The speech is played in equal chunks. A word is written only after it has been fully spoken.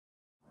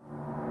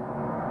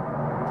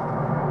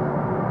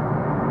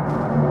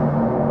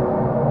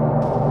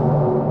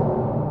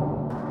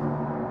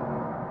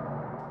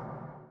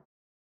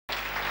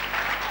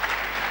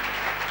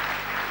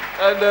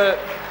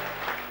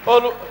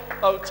And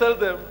I'll tell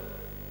them,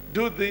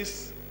 do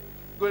this,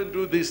 go and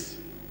do this.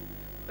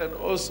 And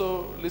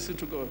also listen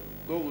to God.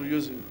 God will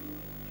use you.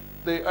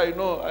 I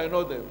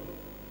know them.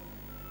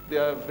 They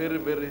are very,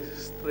 very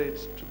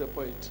straight to the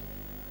point.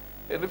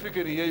 And if you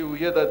can hear, you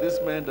hear that this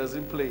man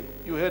doesn't play.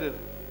 You heard it.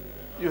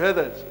 You heard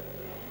that?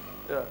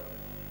 Yeah.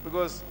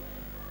 Because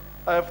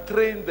I have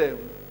trained them.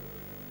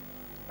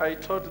 I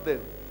taught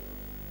them.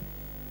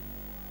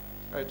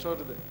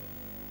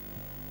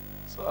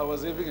 So I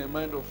was having a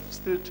mind of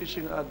still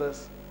teaching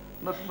others,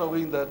 not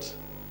knowing that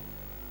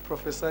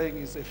prophesying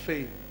is a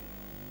fame.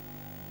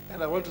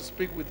 And I want to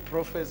speak with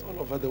prophets all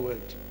over the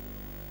world.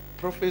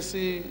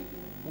 Prophecy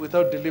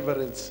without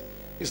deliverance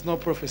is not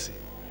prophecy.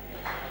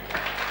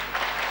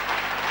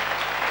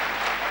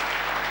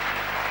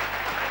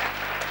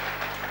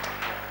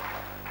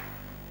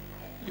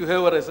 You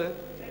hear what I said?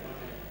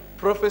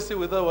 Prophecy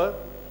without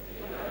what?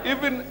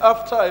 Even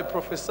after I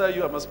prophesy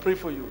you, I must pray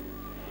for you.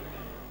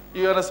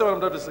 You understand what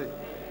I'm trying to say?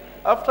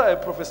 After I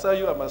prophesy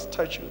you, I must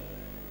touch you.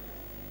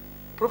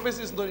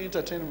 Prophecy is not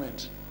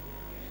entertainment.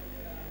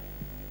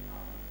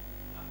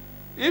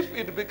 If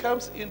it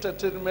becomes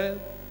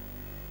entertainment,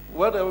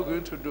 what are we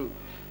going to do?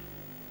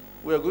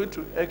 We are going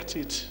to act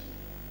it.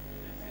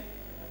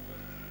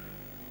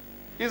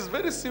 It's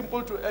very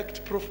simple to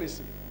act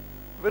prophecy.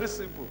 Very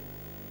simple.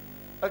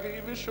 I can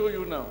even show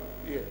you now.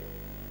 Here.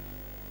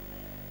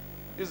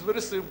 It's very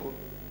simple.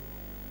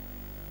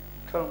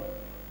 Come.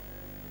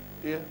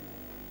 Here.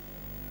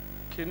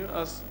 Can you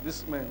ask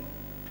this man,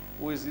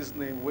 who is his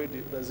name? Where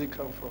does he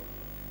come from?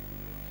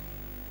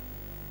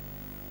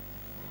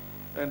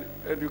 And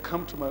you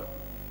come to my,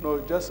 no,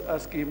 just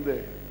ask him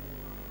there.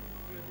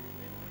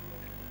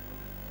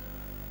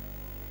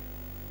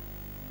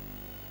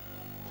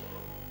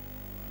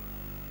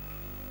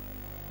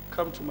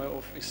 Come to my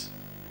office.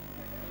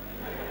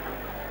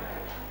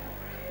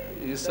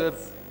 He said,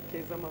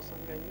 coming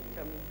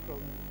from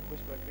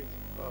Bushback Ridge.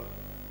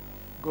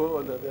 Go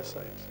on the other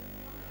side.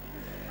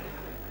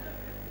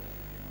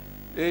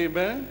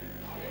 Amen.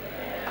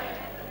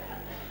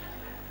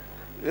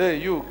 Hey,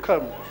 you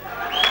come.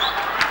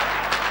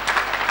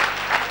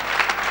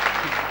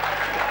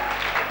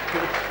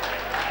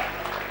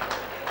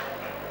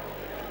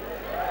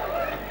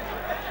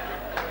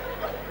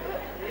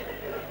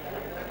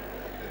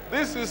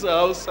 This is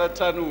how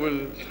Satan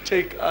will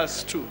take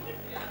us to.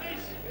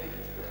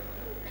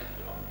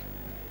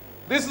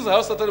 This is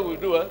how Satan will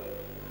do it.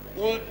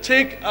 Will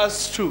take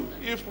us to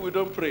if we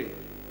don't pray.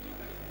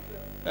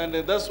 And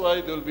that's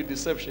why there will be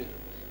deception.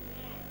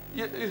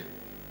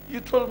 You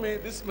told me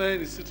this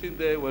man is sitting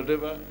there,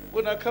 whatever.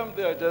 When I come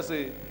there, I just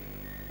say,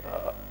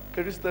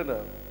 can you stand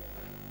up?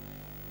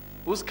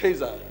 Who's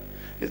Kaiser?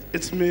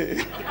 It's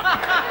me.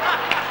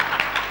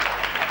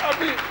 I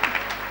mean,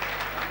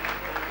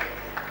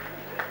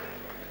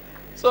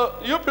 so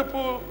you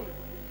people,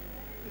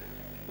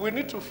 we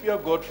need to fear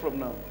God from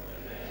now.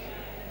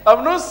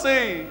 I'm not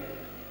saying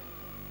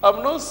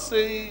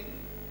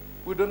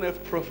we don't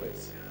have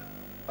prophets.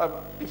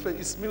 If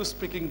it's me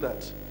speaking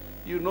that,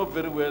 you know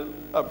very well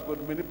I've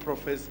got many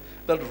prophets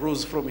that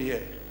rose from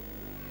here.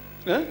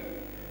 Eh?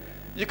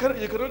 You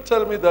cannot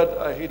tell me that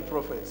I hate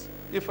prophets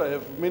if I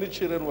have many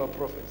children who are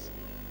prophets.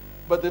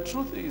 But the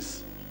truth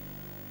is,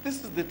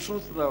 this is the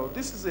truth now.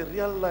 This is a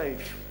real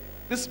life.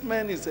 This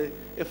man is a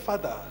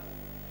father.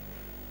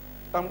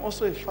 I'm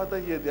also a father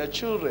here. They are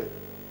children.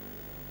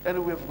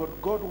 And we've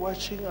got God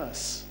watching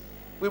us.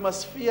 We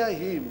must fear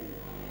him.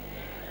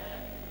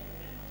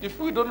 If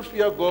we don't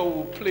fear God,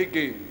 we'll play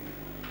game.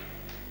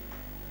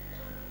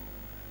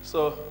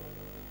 So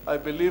I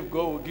believe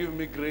God will give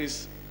me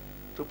grace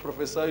to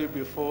prophesy you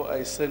before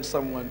I send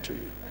someone to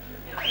you.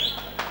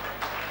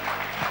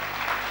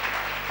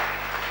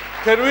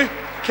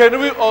 Can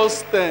we all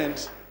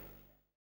stand?